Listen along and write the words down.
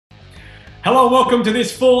Hello, welcome to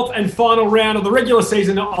this fourth and final round of the regular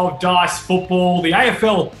season of Dice Football. The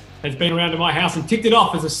AFL has been around to my house and ticked it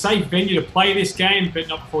off as a safe venue to play this game, but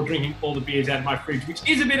not before drinking all the beers out of my fridge, which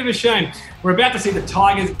is a bit of a shame. We're about to see the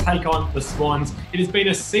Tigers take on the Swans. It has been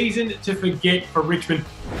a season to forget for Richmond,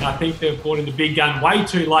 and I think they've brought in the big gun way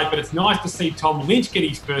too late, but it's nice to see Tom Lynch get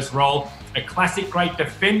his first role. A classic great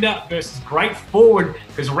defender versus great forward,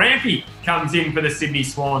 because Rampe comes in for the Sydney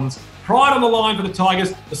Swans. Pride on the line for the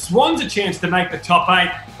Tigers. The Swans a chance to make the top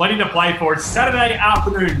 8. Plenty to play for. It's Saturday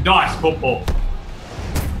afternoon, Dice Football.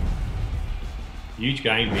 Huge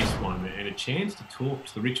game, this one, and a chance to talk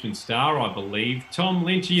to the Richmond star, I believe. Tom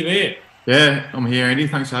Lynch, are you there? Yeah, I'm here, Andy.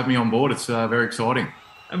 Thanks for having me on board. It's very exciting.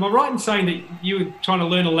 Am I right in saying that you were trying to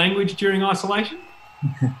learn a language during isolation?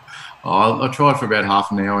 I tried for about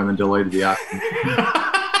half an hour and then deleted the app.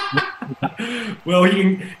 Well, you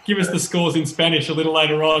can give us the scores in Spanish a little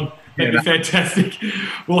later on. That'd be fantastic.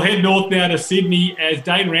 We'll head north now to Sydney as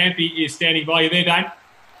Dane Rampe is standing by. You there, Dane?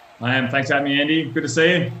 I am. Thanks for having me, Andy. Good to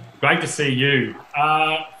see you. Great to see you.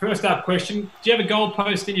 First up question, do you have a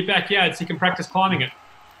goalpost in your backyard so you can practice climbing it?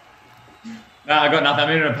 No, I got nothing.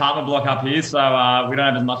 I'm in an apartment block up here, so we don't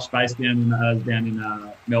have as much space down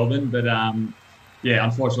in Melbourne, but yeah,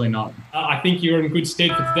 unfortunately not. I think you're in good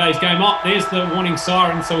stead for today's game. Oh, there's the warning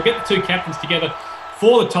siren. So we'll get the two captains together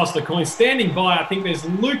for the toss of the coin. Standing by, I think there's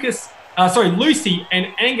Lucy and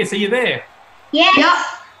Angus. Are you there? Yeah. Yep.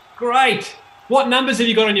 Great. What numbers have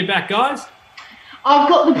you got on your back, guys? I've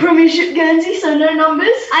got the Premiership Guernsey, so no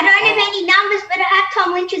numbers. I don't have any numbers, but I have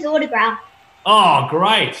Tom Lynch's autograph. Oh,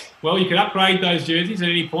 great. Well, you can upgrade those jerseys at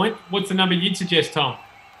any point. What's the number you'd suggest, Tom?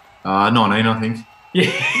 19, I think. Yeah,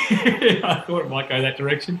 I thought it might go that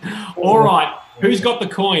direction. All right, who's got the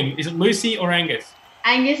coin? Is it Lucy or Angus?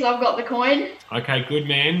 Angus, I've got the coin. Okay, good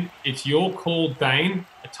man. It's your call, Dane.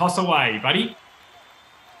 A toss away, buddy.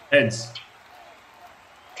 Heads.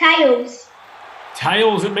 Tails.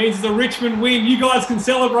 Tails, it means it's a Richmond win. You guys can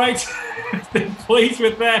celebrate. They're pleased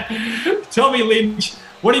with that. Tommy Lynch,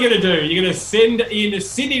 what are you going to do? You're going to send in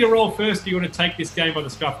Sydney to roll first, or you're going to take this game by the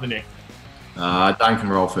scruff of the neck? Dane can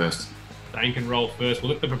roll first. Dane can roll first.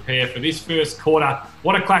 We'll let them prepare for this first quarter.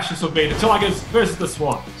 What a clash this will be. The Tigers versus the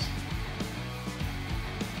Swans.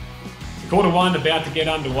 Quarter one about to get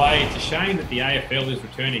underway. It's a shame that the AFL is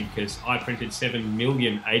returning because I printed 7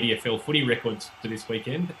 million ADFL footy records for this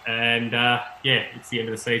weekend. And yeah, it's the end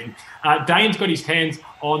of the season. Dane's got his hands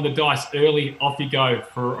on the dice early. Off you go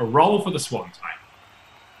for a roll for the Swans,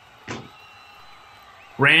 mate.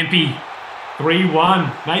 Rampe,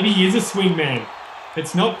 3-1. Maybe he is a swing man.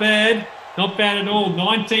 It's not bad. Not bad at all.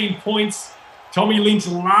 19 points. Tommy Lynch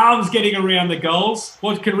loves getting around the goals.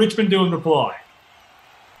 What can Richmond do in reply?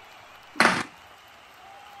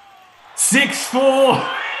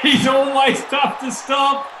 6-4. He's always tough to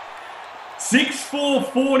stop.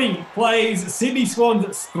 6-4-40 plays Sydney Swans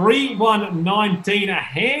 3-1-19. A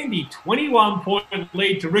handy 21-point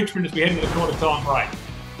lead to Richmond as we head into the quarter-time break.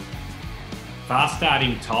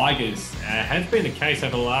 Fast-starting Tigers has been the case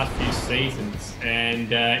over the last few seasons,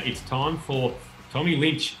 and it's time for Tommy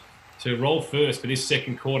Lynch to roll first for this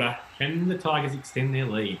second quarter. Can the Tigers extend their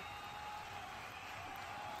lead?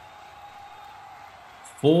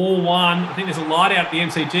 4-1. I think there's a light out at the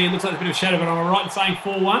MCG. It looks like there's a bit of shadow, but am I right in saying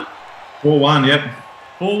 4-1? 4-1, yep.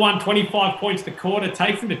 4-1, 25 points to quarter.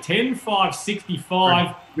 Takes them to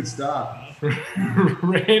 10-5-65. Good start.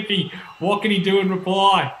 Rampe, what can he do in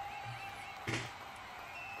reply?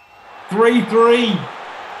 3-3.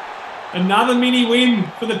 Another mini win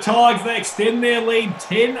for the Tigers. They extend their lead.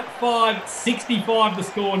 10-5-65 the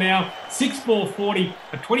score now. 6-4-40.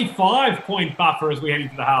 A 25-point buffer as we head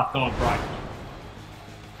into the halftime break.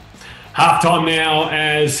 Halftime now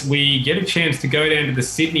as we get a chance to go down to the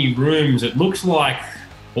Sydney rooms. It looks like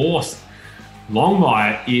Horst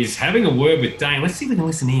Longmire is having a word with Dane. Let's see if we can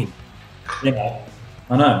listen in. Yeah,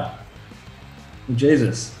 I know.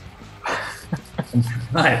 Jesus.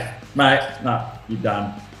 Mate, no, you're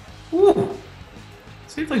done. Ooh,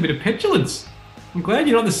 seems like a bit of petulance. I'm glad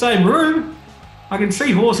you're not in the same room. I can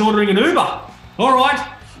see Horse ordering an Uber. All right,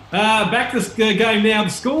 back to the game now. The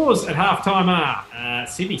scores at halftime are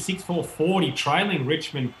Sydney 6-4-40, trailing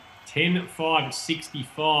Richmond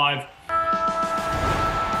 10-5-65.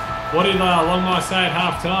 What did Longmire say at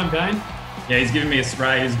halftime, Dane? Yeah, he's giving me a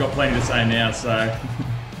spray. He's got plenty to say now, so I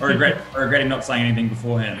regret him not saying anything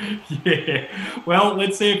beforehand. Yeah, well,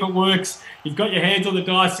 let's see if it works. You've got your hands on the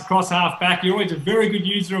dice across half back. You're always a very good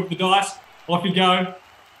user of the dice. Off you go.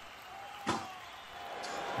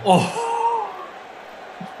 Oh.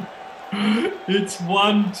 It's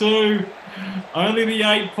 1-2. Only the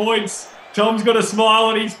 8 points. Tom's got a smile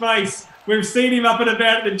on his face. We've seen him up and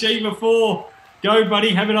about at the G before. Go, buddy.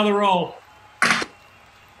 Have another roll.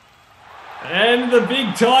 And the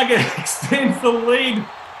big Tiger extends the lead.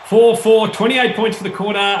 4-4, 28 points for the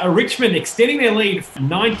quarter. Richmond extending their lead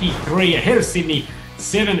 93 ahead of Sydney,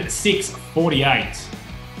 7-6, 48.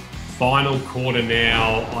 Final quarter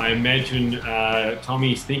now. I imagine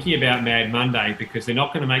Tommy's thinking about Mad Monday because they're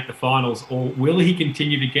not going to make the finals, or will he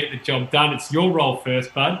continue to get the job done? It's your role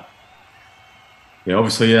first, bud. Yeah,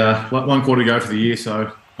 obviously 1 quarter to go for the year,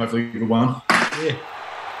 so hopefully a good one. Yeah.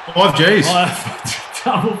 5 Gs.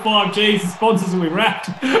 Double 5 Gs. The sponsors will be wrapped.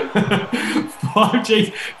 5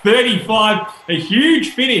 Gs. 35. A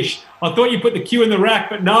huge finish. I thought you put the Q in the rack,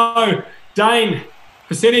 but no. Dane,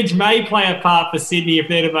 percentage may play a part for Sydney if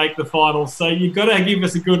they're to make the finals. So you've got to give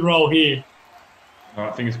us a good roll here. All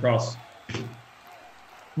right, fingers crossed.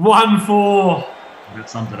 1-4. That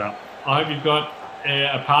sums it up. I hope you've got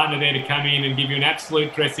a partner there to come in and give you an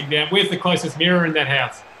absolute dressing down. Where's the closest mirror in that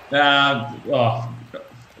house?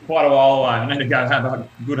 Quite a while away. I need to go have a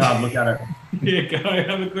good hard look at it. Yeah, go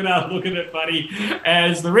have a good hard look at it, buddy.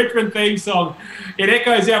 As the Richmond theme song, it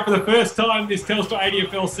echoes out for the first time this Telstra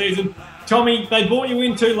ADFL season. Tommy, they brought you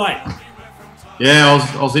in too late. Yeah,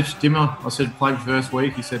 I was itched Dimmer. I said play the first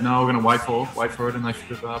week. He said no, we're going to wait for it, and they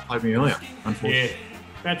should have played me earlier. Unfortunately. Yeah,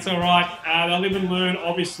 that's all right. They'll live and learn.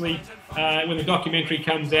 Obviously, when the documentary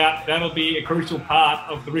comes out, that'll be a crucial part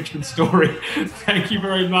of the Richmond story. Thank you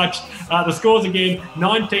very much. The scores again: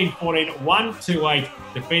 19-14, 1-8.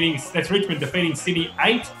 That's Richmond defeating Sydney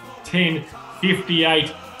 8-10,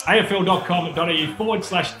 58. AFL.com.au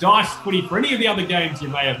 /Dice Footy for any of the other games you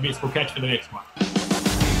may have missed. We'll catch you for the next one.